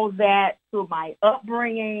all that to my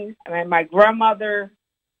upbringing, and my grandmother,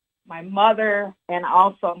 my mother, and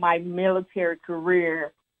also my military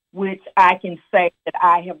career, which I can say that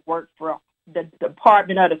I have worked for the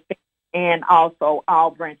Department of Defense and also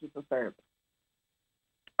all branches of service.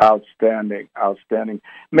 Outstanding, outstanding.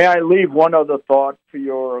 May I leave one other thought for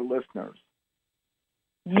your listeners?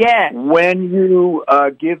 Yes. When you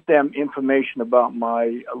give them information about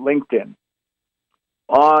my LinkedIn,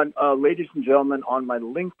 ladies and gentlemen, on my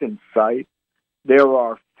LinkedIn site, there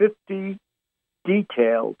are 50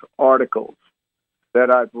 detailed articles that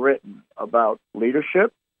I've written about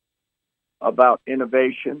leadership, about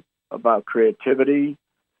innovation, about creativity,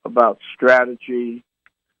 about strategy,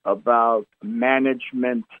 about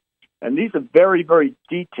management. And these are very, very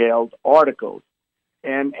detailed articles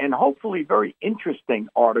and hopefully very interesting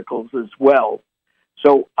articles as well.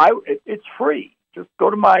 So it's free. Just go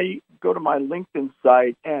to my LinkedIn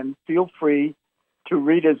site and feel free to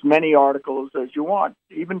read as many articles as you want.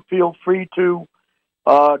 Even feel free to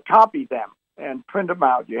copy them and print them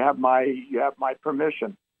out. You have my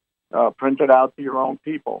permission. Print it out to your own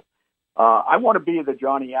people. I want to be the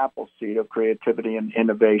Johnny Appleseed of creativity and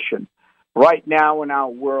innovation. Right now in our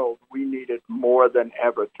world, we need it more than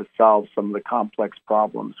ever to solve some of the complex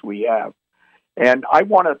problems we have. And I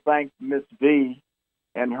want to thank Miss V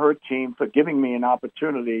and her team for giving me an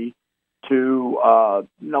opportunity to,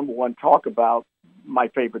 number one, talk about my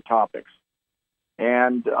favorite topics.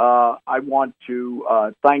 And I want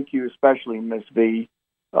to thank you, especially Miss V,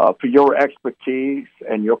 for your expertise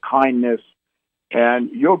and your kindness and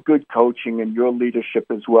your good coaching and your leadership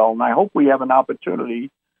as well. And I hope we have an opportunity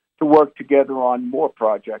to work together on more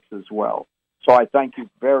projects as well. So I thank you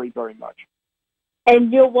very, very much.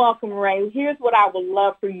 And you're welcome, Ray. Here's what I would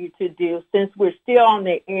love for you to do. Since we're still on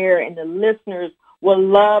the air and the listeners would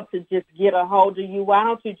love to just get a hold of you, why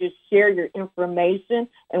don't you just share your information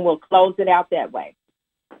and we'll close it out that way.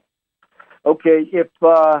 Okay. If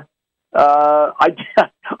I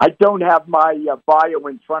don't have my bio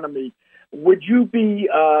in front of me, would you be,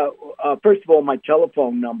 first of all, my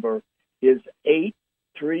telephone number is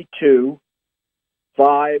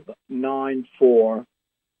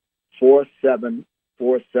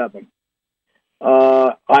 832-594-4747.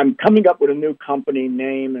 I'm coming up with a new company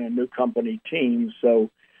name and a new company team. So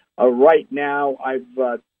right now,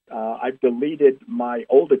 I've deleted my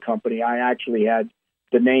older company. I actually had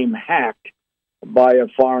the name hacked by a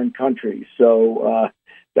foreign country. So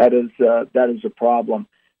that is a problem.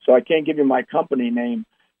 So I can't give you my company name.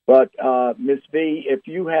 But Ms. V, if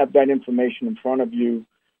you have that information in front of you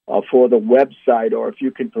for the website, or if you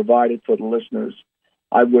can provide it for the listeners,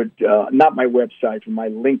 I would, not my website, for my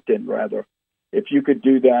LinkedIn rather. If you could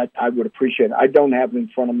do that, I would appreciate it. I don't have it in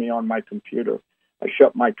front of me on my computer. I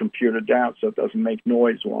shut my computer down so it doesn't make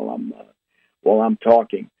noise while I'm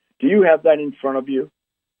talking. Do you have that in front of you?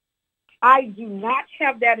 I do not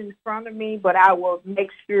have that in front of me, but I will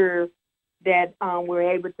make sure that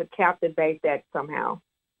we're able to captivate that somehow.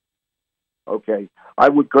 Okay, I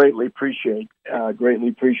would greatly appreciate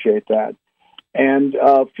that. And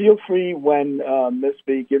feel free when Ms.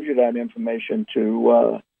 B gives you that information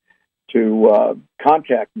to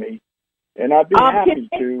contact me, and I'd be happy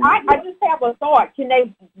to. I just have a thought. Can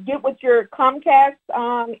they get with your Comcast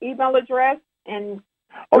email address and?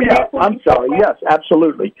 Oh yeah, I'm sorry. Yes,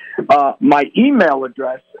 absolutely. My email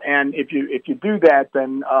address, and if you do that,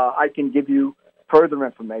 then I can give you further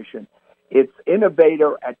information. It's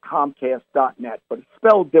innovator@comcast.net, but it's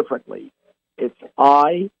spelled differently. It's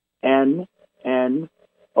INNOV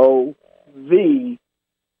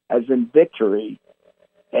as in victory,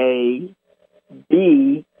 AB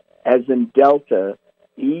as in Delta,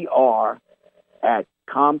 ER at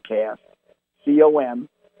Comcast,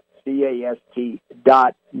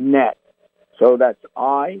 COMCAST.net. So that's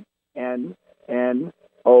INNOVADER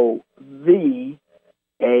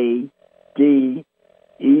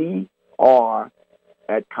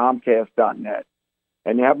at Comcast.net.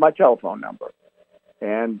 And you have my telephone number.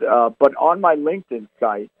 And but on my LinkedIn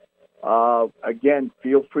site, again,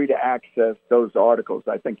 feel free to access those articles.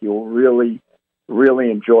 I think you'll really,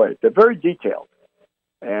 really enjoy it. They're very detailed.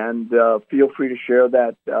 And feel free to share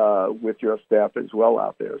that with your staff as well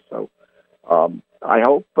out there. So I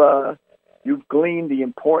hope you've gleaned the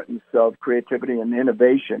importance of creativity and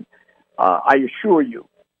innovation. I assure you,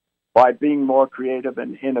 by being more creative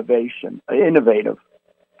and innovative,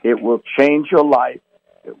 it will change your life,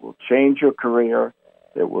 it will change your career,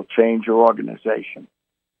 it will change your organization.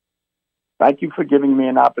 Thank you for giving me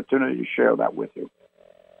an opportunity to share that with you.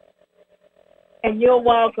 And you're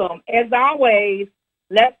welcome. As always,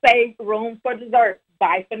 let's save room for dessert.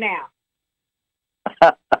 Bye for now.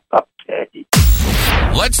 Okay.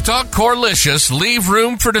 Let's Talk Corelicious Leave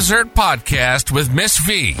Room for Dessert podcast with Miss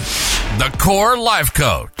V. The Core Life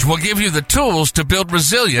Coach will give you the tools to build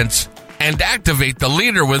resilience and activate the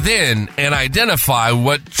leader within and identify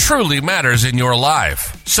what truly matters in your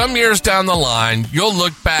life. Some years down the line, you'll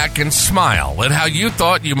look back and smile at how you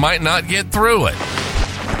thought you might not get through it.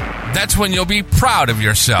 That's when you'll be proud of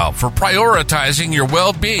yourself for prioritizing your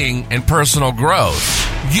well-being and personal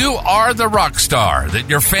growth. You are the rock star that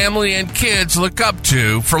your family and kids look up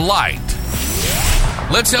to for light.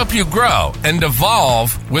 Let's help you grow and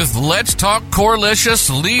evolve with Let's Talk Corelicious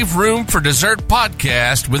Leave Room for Dessert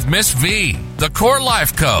podcast with Miss V, the core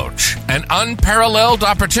life coach, an unparalleled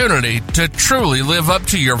opportunity to truly live up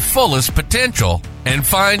to your fullest potential and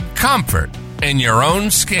find comfort in your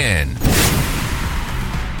own skin.